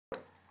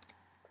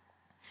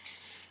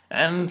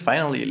And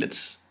finally,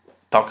 let's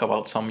talk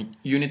about some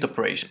unit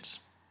operations.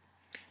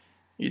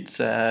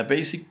 It's a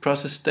basic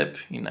process step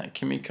in a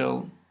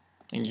chemical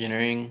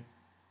engineering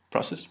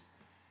process.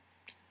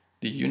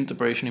 The unit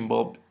operation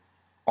involves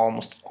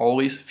almost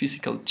always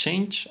physical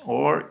change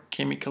or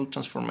chemical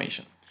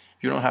transformation.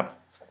 If you don't have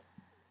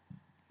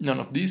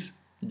none of these,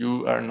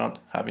 you are not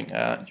having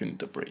a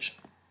unit operation.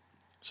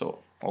 So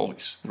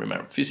always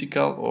remember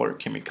physical or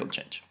chemical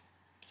change.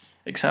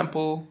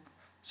 Example,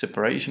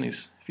 separation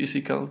is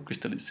physical,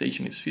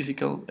 crystallization is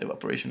physical,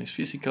 evaporation is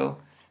physical,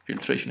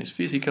 filtration is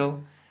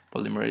physical,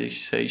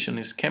 polymerization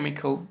is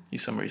chemical,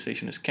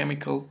 isomerization is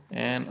chemical,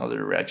 and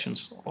other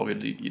reactions,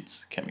 obviously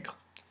it's chemical.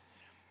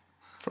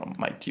 From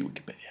MIT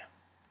Wikipedia.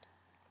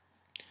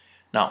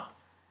 Now,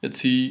 let's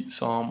see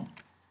some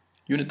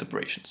unit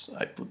operations.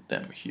 I put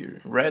them here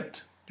in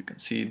red. You can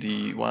see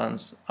the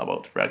ones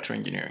about reactor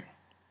engineering,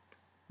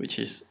 which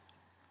is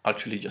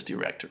actually just the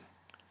reactor.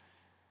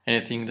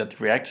 Anything that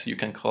reacts you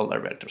can call a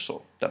reactor,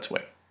 so that's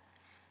why.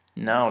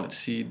 Now let's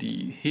see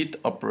the heat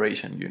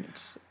operation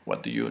units.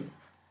 What do you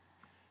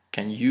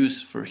can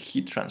use for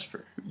heat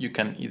transfer? You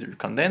can either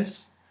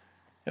condense,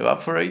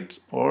 evaporate,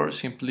 or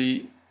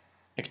simply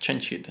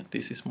exchange heat.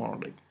 This is more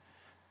like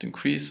to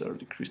increase or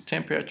decrease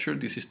temperature.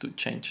 This is to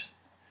change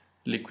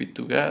liquid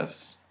to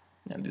gas,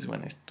 and this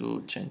one is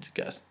to change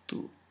gas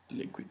to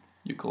liquid.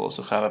 You could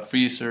also have a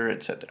freezer,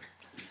 etc.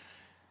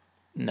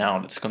 Now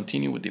let's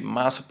continue with the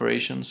mass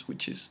operations,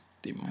 which is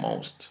the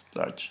most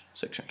large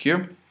section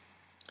here.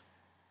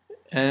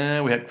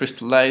 And we have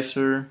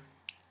crystallizer,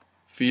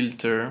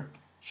 filter,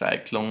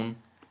 cyclone,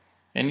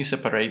 any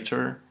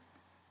separator,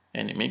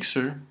 any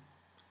mixer,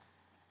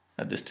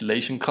 a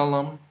distillation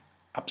column,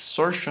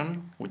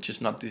 absorption, which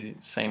is not the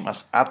same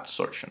as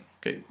adsorption.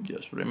 Okay,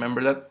 just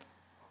remember that.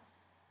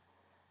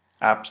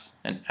 Abs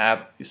and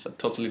ad is a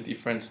totally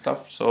different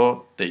stuff,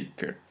 so take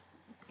care.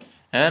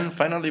 And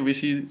finally, we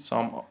see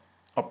some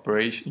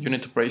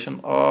unit operation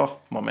of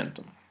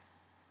momentum,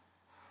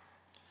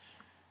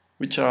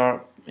 which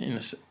are in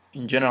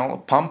general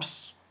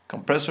pumps,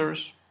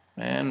 compressors,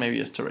 and maybe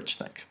a storage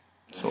tank.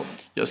 So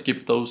just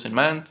keep those in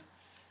mind,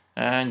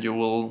 and you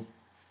will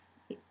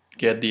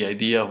get the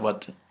idea of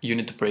what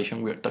unit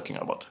operation we are talking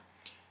about.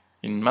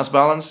 In mass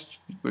balance,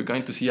 we're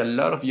going to see a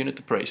lot of unit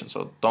operations,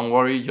 so don't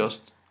worry.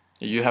 Just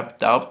if you have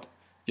doubt,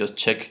 just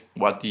check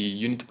what the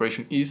unit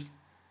operation is.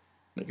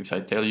 Like if I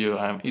tell you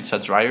it's a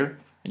dryer,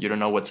 and you don't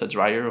know what's a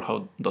dryer or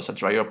how does a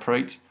dryer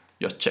operate,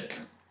 just check.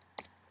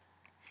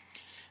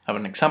 I have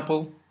an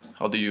example.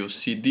 How do you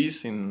see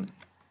this in,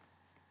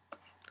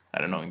 I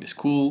don't know, in the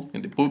school,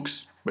 in the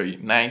books? Very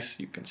nice,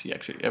 you can see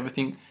actually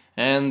everything.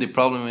 And the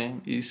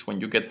problem is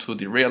when you get to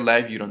the real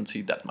life, you don't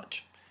see that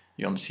much.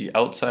 You don't see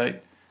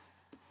outside,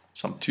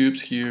 some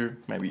tubes here,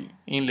 maybe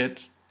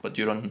inlets, but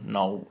you don't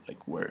know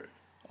like where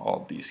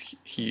all this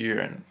here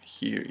and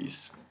here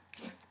is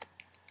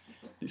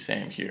the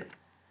same here.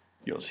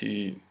 You'll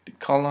see the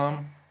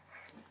column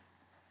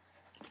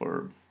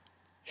for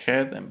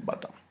head and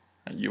bottom,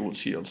 and you will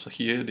see also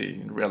here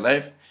in real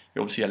life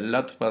you'll see a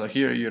lot, but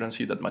here you don't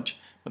see that much,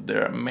 but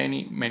there are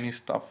many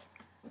stuff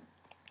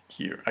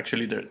here.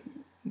 Actually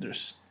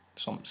there's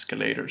some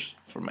escalators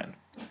for men.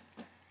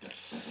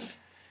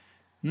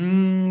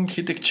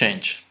 Heat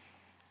exchange.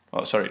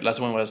 Oh sorry,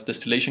 last one was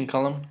distillation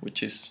column,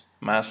 which is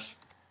mass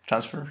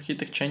transfer.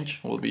 Heat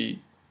exchange will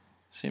be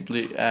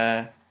simply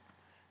a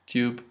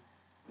tube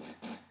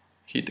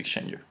heat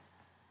exchanger,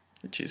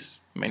 which is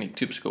many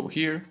tubes go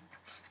here.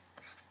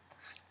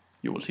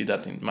 You will see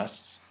that in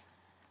mass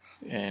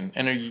and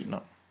energy,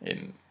 no,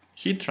 in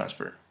heat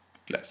transfer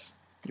class.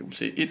 You will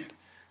see it,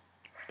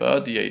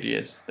 but the idea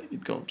is that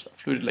it goes a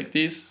fluid like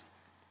this,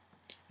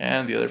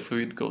 and the other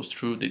fluid goes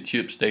through the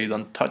tubes. They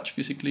don't touch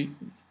physically.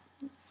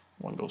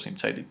 One goes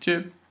inside the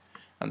tube,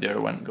 and the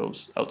other one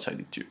goes outside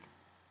the tube.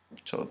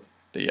 So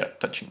they are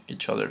touching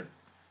each other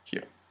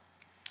here.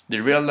 The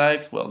real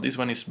life, well, this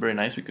one is very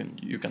nice. You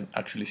can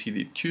actually see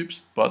the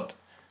tubes, but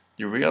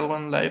the real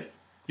one life,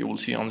 you will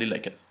see only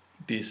like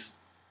this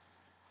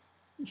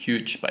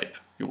huge pipe.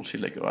 You will see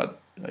like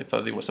I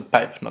thought it was a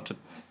pipe, not a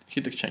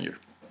heat exchanger.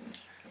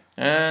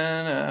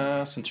 And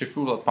a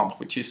centrifugal pump,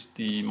 which is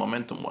the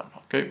momentum one.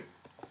 Okay.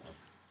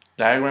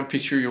 Diagram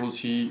picture, you will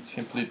see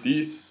simply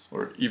this,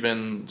 or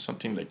even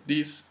something like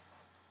this.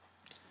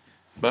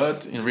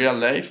 But in real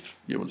life,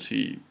 you will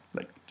see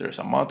like there's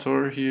a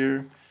motor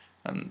here,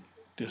 and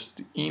there's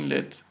the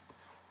inlet,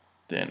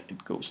 then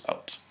it goes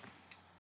out.